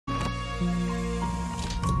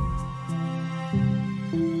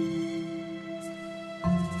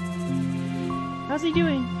How's he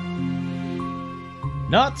doing?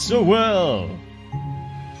 Not so well.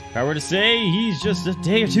 If I were to say, he's just a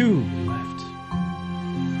day or two left.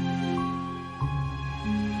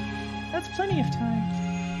 That's plenty of time.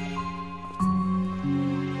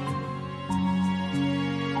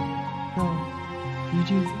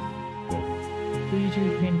 So, you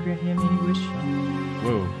can grant him any wish?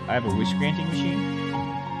 Whoa, I have a wish granting machine?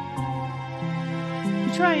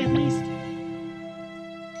 You try at least.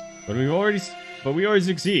 But we always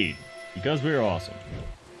succeed, because we're awesome.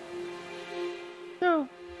 So,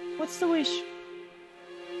 what's the wish?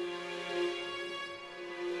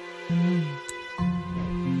 The moon.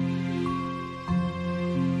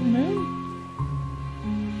 The moon?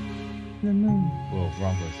 The moon. Whoa,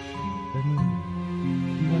 wrong place. The moon.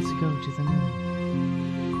 He wants to go to the moon.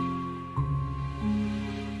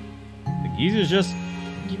 The geezers just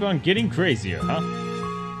keep on getting crazier, huh?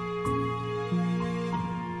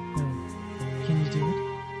 Can you do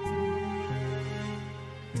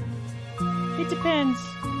it? It depends.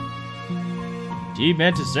 She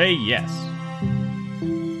meant to say yes.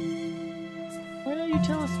 Why don't you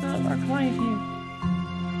tell us about our client here?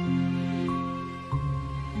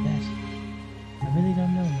 That I really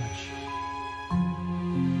don't know much.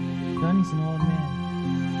 Johnny's an old man.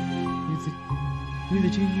 Through the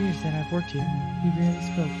 2 years that I've worked here, he rarely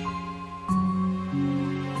spoke.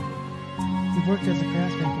 He worked as a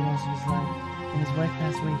craftsman for most of his life, and his wife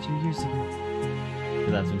passed away 2 years ago.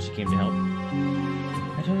 So that's when she came to help.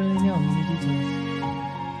 I don't really know many details.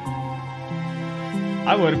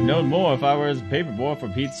 I would have known more if I were his paperboy, for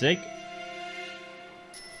Pete's sake.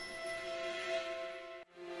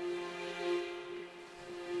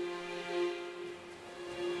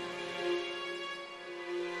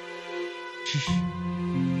 Shh.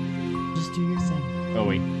 Just do your thing. Oh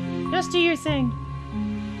wait. Just do your thing.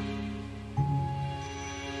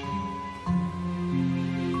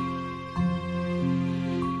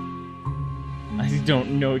 I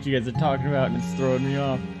don't know what you guys are talking about, and it's throwing me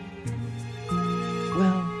off.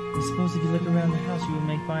 Well, I suppose if you look around the house, you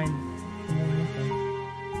may find some more info.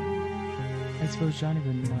 I suppose Johnny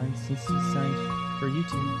wouldn't mind, since he signed for you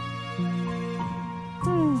two.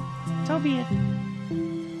 So be it.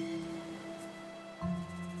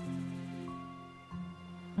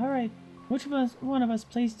 Alright, which one of us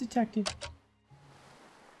plays detective?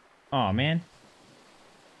 Aw, man.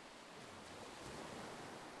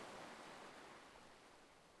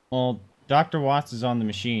 Well, Dr. Watts is on the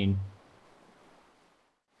machine.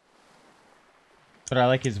 But I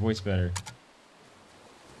like his voice better.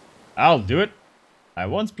 I'll do it. I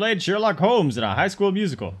once played Sherlock Holmes in a high school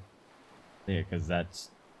musical. Yeah, because that's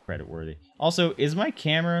credit worthy. Also, is my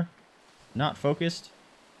camera not focused?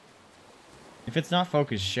 If it's not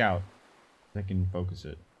focused, shout. I can focus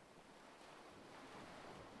it.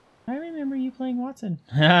 I remember you playing Watson.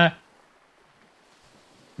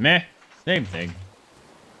 Meh. Same thing.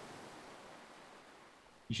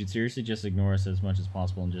 You should seriously just ignore us as much as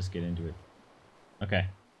possible and just get into it. Okay.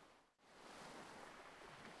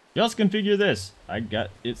 Just configure this. I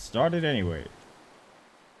got it started anyway.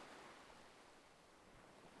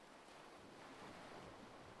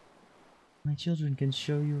 My children can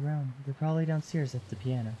show you around. They're probably downstairs at the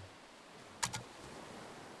piano.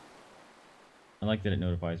 I like that it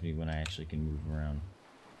notifies me when I actually can move around.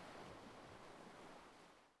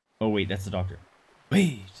 Oh wait, that's the doctor.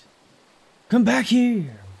 Wait! Come back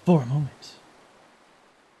here for a moment.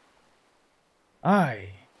 I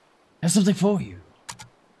have something for you.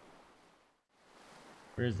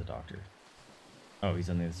 Where is the doctor? Oh, he's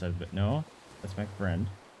on the other side of it. No, that's my friend.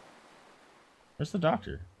 Where's the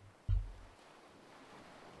doctor?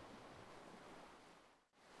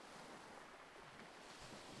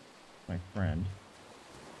 My friend.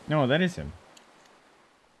 No, that is him.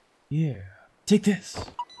 Yeah, take this.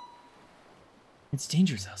 It's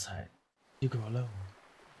dangerous outside. You go alone.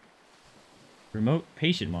 Remote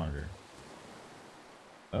patient monitor.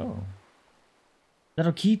 Oh.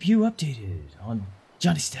 That'll keep you updated on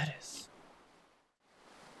Johnny's status.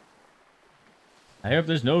 I hope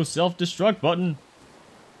there's no self-destruct button.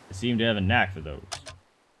 I seem to have a knack for those.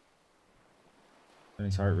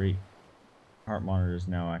 Johnny's heart rate. Heart monitor is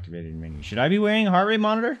now activated in menu. Should I be wearing a heart rate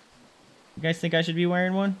monitor? You guys think I should be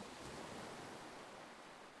wearing one?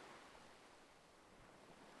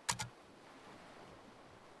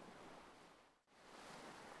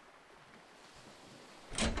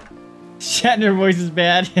 Shatner voice is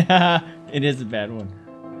bad. It is a bad one.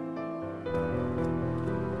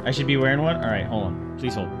 I should be wearing one? Alright, hold on.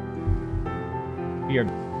 Please hold. We are...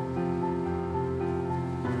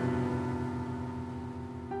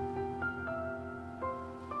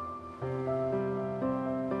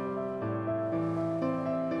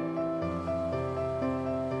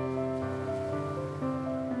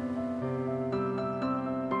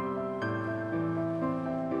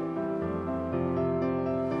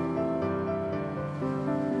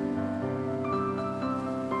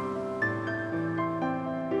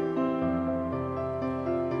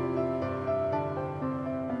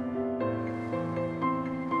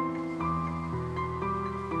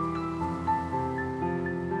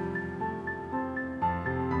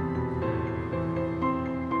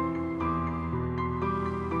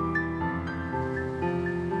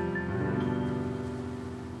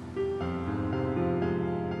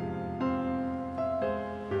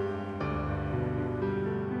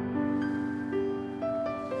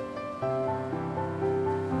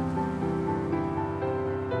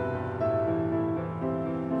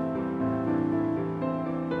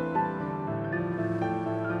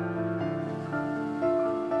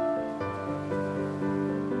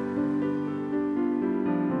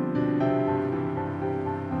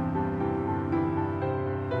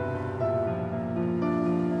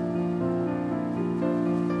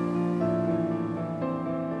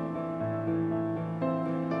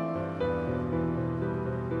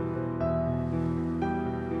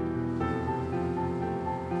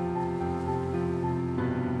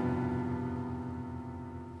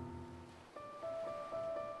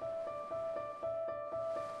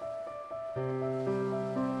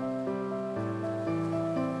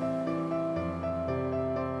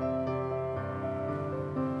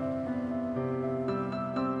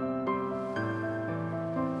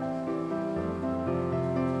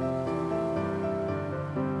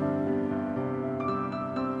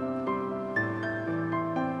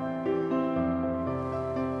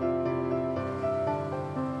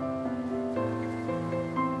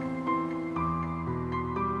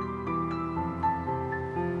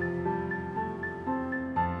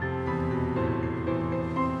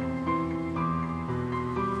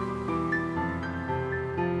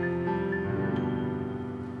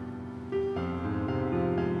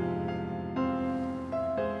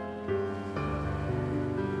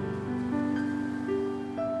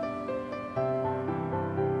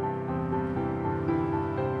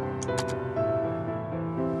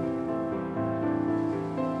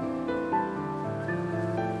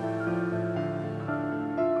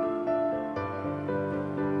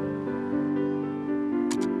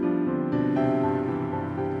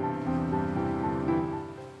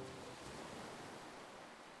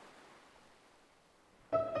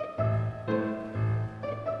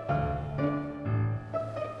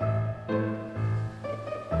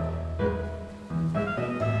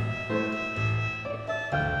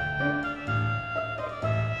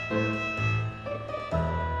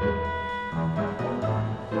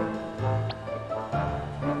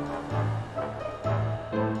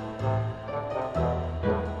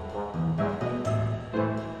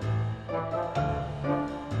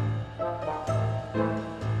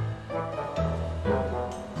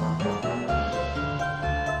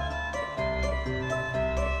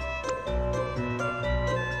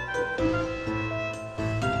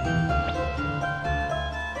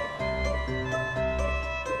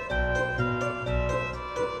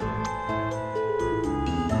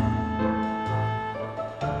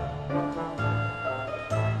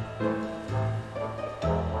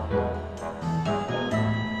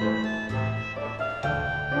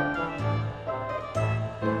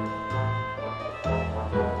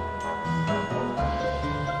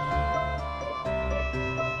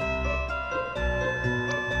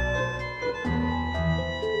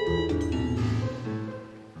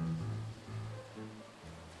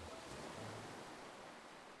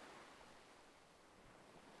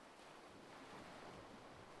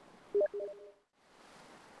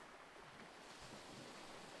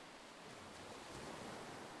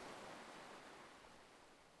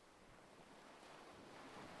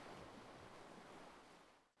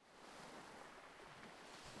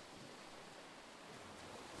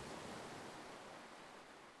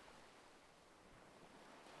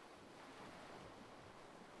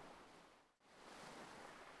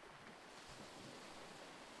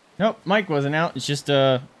 Nope, mic wasn't out. It's just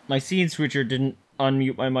my scene switcher didn't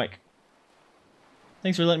unmute my mic.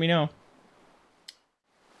 Thanks for letting me know.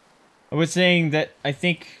 I was saying that I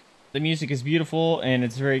think the music is beautiful and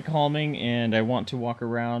it's very calming, and I want to walk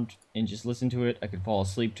around and just listen to it. I could fall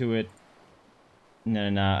asleep to it. And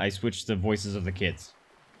then I switched the voices of the kids.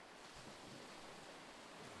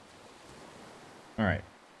 Alright,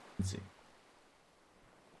 let's see.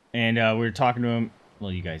 And we're talking to him.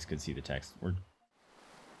 Well, you guys could see the text. We're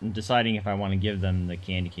deciding if I want to give them the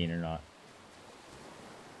candy cane or not.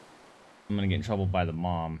 I'm gonna get in trouble by the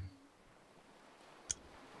mom.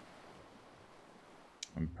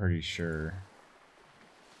 I'm pretty sure.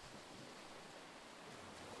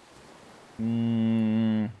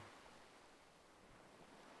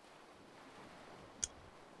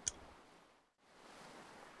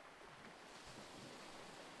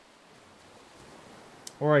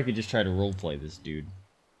 Or I could just try to roleplay this dude.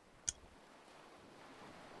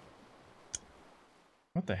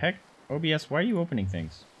 What the heck? OBS, why are you opening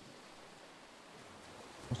things?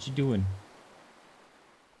 What you doing?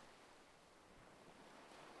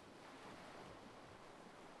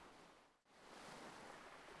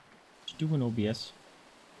 What you doing, OBS?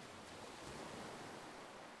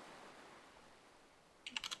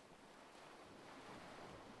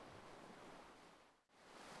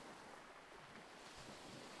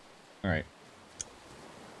 Alright.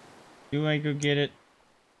 Do I go get it?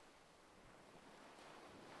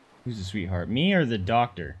 Who's the sweetheart? Me or the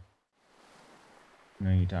doctor? What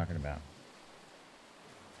are you talking about?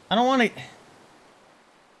 I don't want to...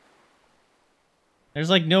 There's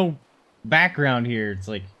like no background here. It's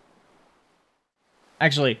like...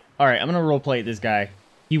 Actually, alright, I'm gonna roleplay this guy.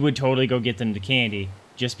 He would totally go get them the candy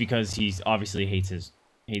just because he's obviously hates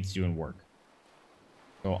doing work.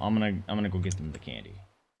 So I'm gonna go get them the candy.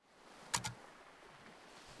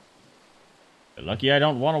 You're lucky I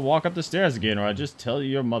don't want to walk up the stairs again, or I'd just tell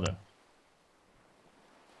your mother.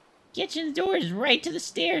 Kitchen door is right to the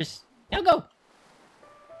stairs. Now go.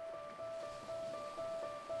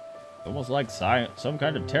 Almost like some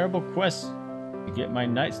kind of terrible quest to get my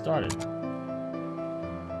night started.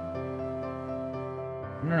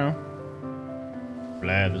 I don't know.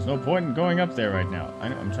 Blah, there's no point in going up there right now.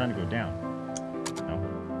 I'm trying to go down. No.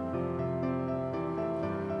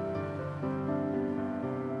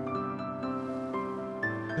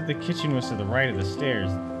 The kitchen was to the right of the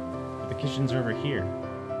stairs, but the kitchen's over here.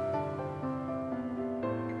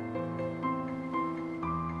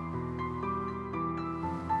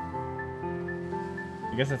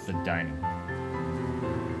 I guess that's the dining.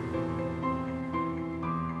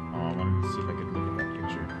 Oh, I wanted to see if I could look at that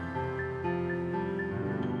picture.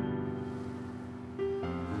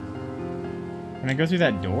 Can I go through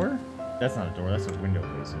that door? That's not a door, that's a window,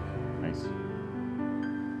 Vaesive. Nice.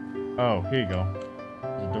 Oh, here you go.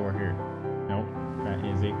 There's a door here. Nope, that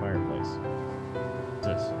is a fireplace. What's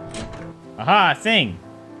this? Aha, thing!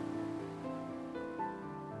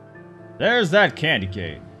 There's that candy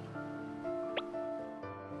cane.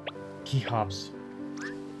 He hops.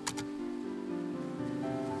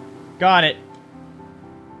 Got it.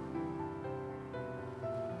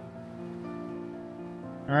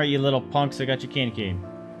 Alright, you little punks, I got your candy cane.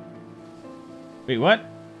 Wait, what?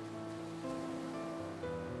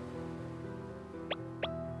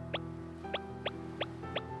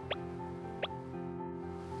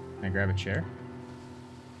 Can I grab a chair?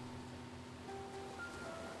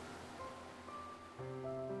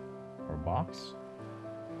 Or a box?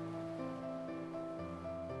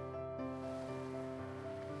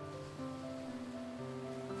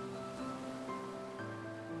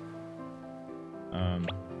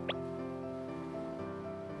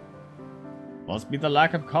 Must be the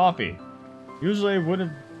lack of coffee. Usually I would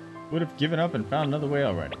have given up and found another way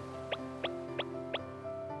already.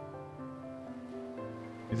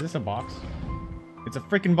 Is this a box? It's a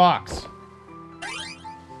freaking box.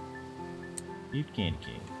 Eat candy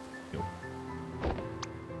cane. Nope.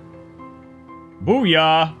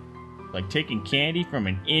 Booyah! Like taking candy from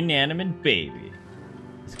an inanimate baby.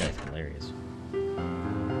 This guy's hilarious.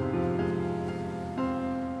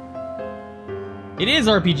 It is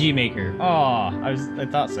RPG Maker. Aw, I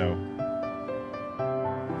thought so.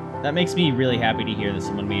 That makes me really happy to hear that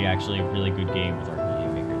someone made actually a really good game with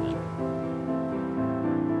RPG Maker then.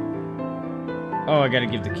 Oh, I gotta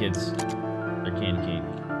give the kids their candy cane.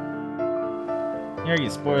 Here,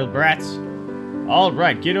 you spoiled brats.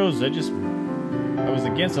 Alright, kiddos, I was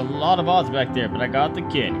against a lot of odds back there, but I got the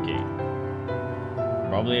candy cane.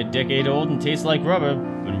 Probably a decade old and tastes like rubber,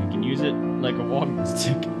 but you can use it like a walking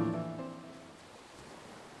stick.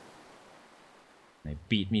 They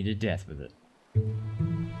beat me to death with it.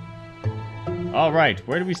 Alright,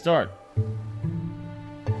 where do we start?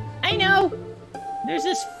 I know! There's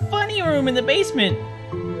this funny room in the basement.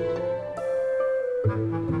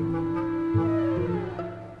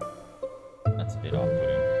 That's a bit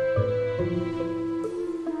off-putting.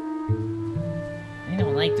 I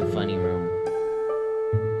don't like the funny room.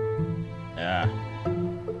 Yeah.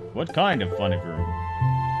 What kind of funny room?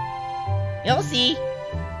 You'll see.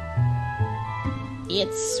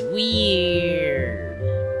 It's weird.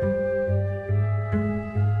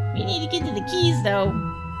 We need to get to the keys, though.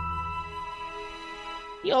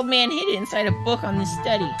 The old man hid it inside a book on the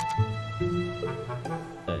study.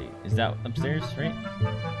 Study. Is that upstairs, right?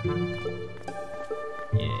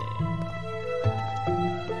 Yeah.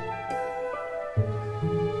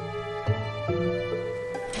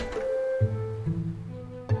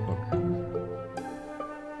 Book.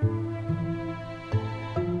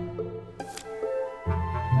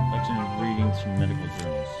 Collection of readings from medical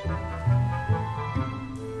journals.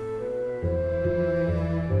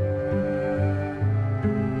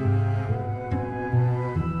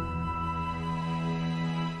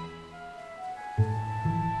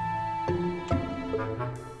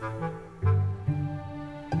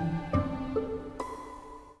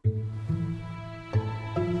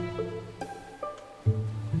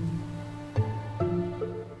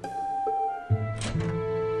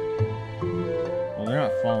 Well, they're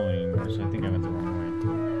not following anymore, so I think I went the wrong way.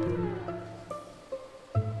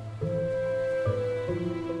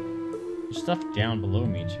 There's stuff down below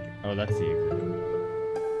me, too. Oh, that's the exit.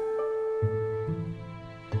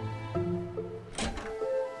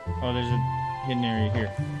 Oh, there's a hidden area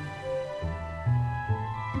here.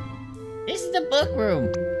 This is the book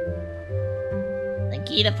room. The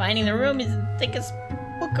key to finding the room is the thickest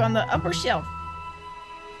book on the upper shelf.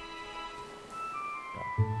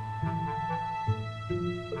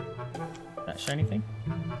 That shiny thing?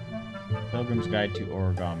 Pilgrim's Guide to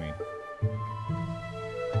Origami.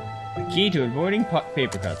 The key to avoiding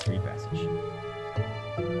paper cuts. Read passage.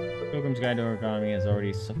 Pilgrim's Guide to Origami has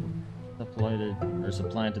already supplanted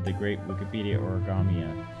the great Wikipedia Origami,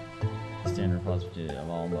 the standard repository of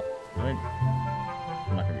all. Right?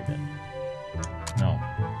 I'm not gonna read that. No.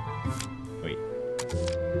 Wait.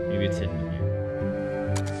 Maybe it's hidden in here.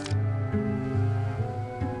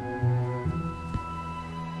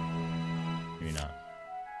 Maybe not.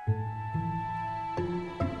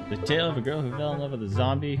 The tale of a girl who fell in love with a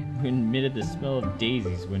zombie who emitted the smell of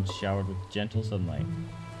daisies when showered with gentle sunlight.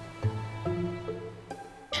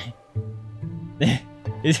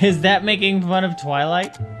 Is that making fun of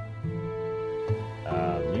Twilight?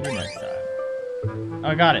 Maybe next time. Oh,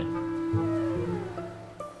 I got it.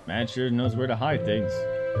 Man sure knows where to hide things.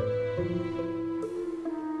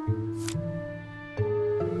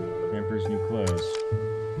 Emperor's new clothes.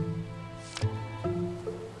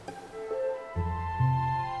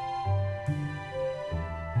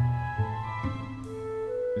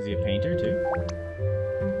 Is he a painter too?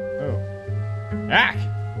 Oh. Ah!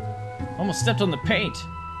 Almost stepped on the paint.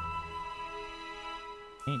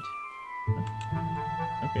 Paint.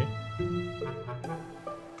 Okay.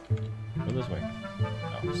 Go this way.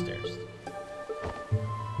 Oh, stairs.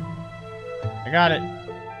 I got it.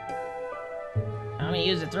 Tommy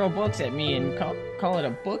used to throw books at me and call it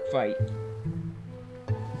a book fight.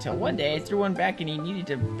 Until one day I threw one back and he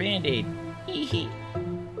needed a band-aid. Hee hee.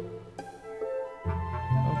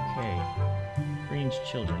 Okay. Strange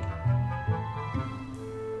children.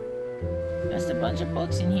 Just a bunch of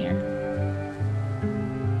books in here.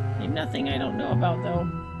 Ain't nothing I don't know about, though.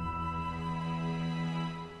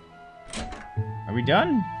 Are we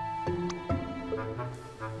done?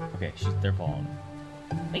 Okay, they're following.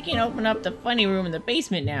 We can open up the funny room in the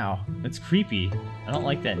basement now. That's creepy. I don't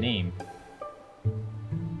like that name.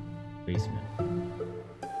 Basement.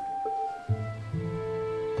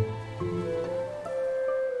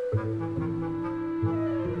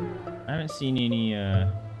 I haven't seen any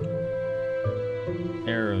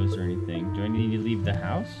arrows or anything. Do I need to leave the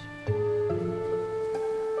house?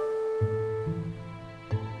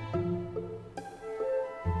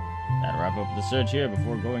 Gotta wrap up the search here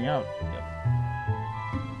before going out. Yep.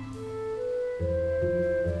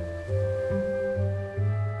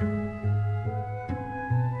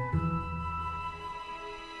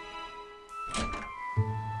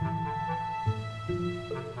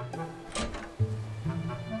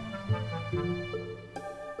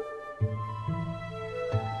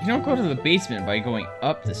 You don't go to the basement by going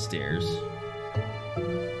up the stairs.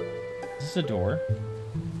 Is this a door?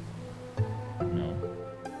 No.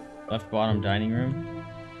 Left bottom dining room?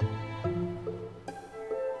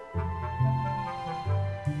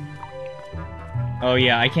 Oh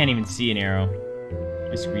yeah, I can't even see an arrow.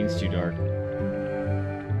 My screen's too dark.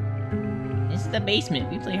 the basement.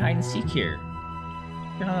 We play hide and seek here.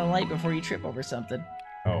 Turn on the light before you trip over something.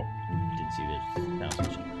 Oh, didn't see this. Bounce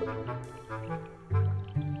machine.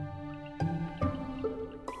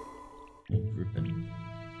 Grouping.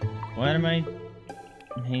 Why am I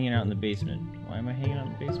hanging out in the basement? Why am I hanging out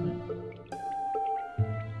in the basement?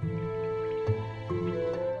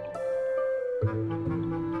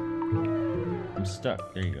 I'm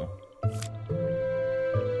stuck. There you go.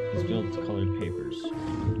 It's filled with colored papers.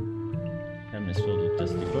 Cabinet is filled with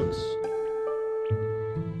dusty books.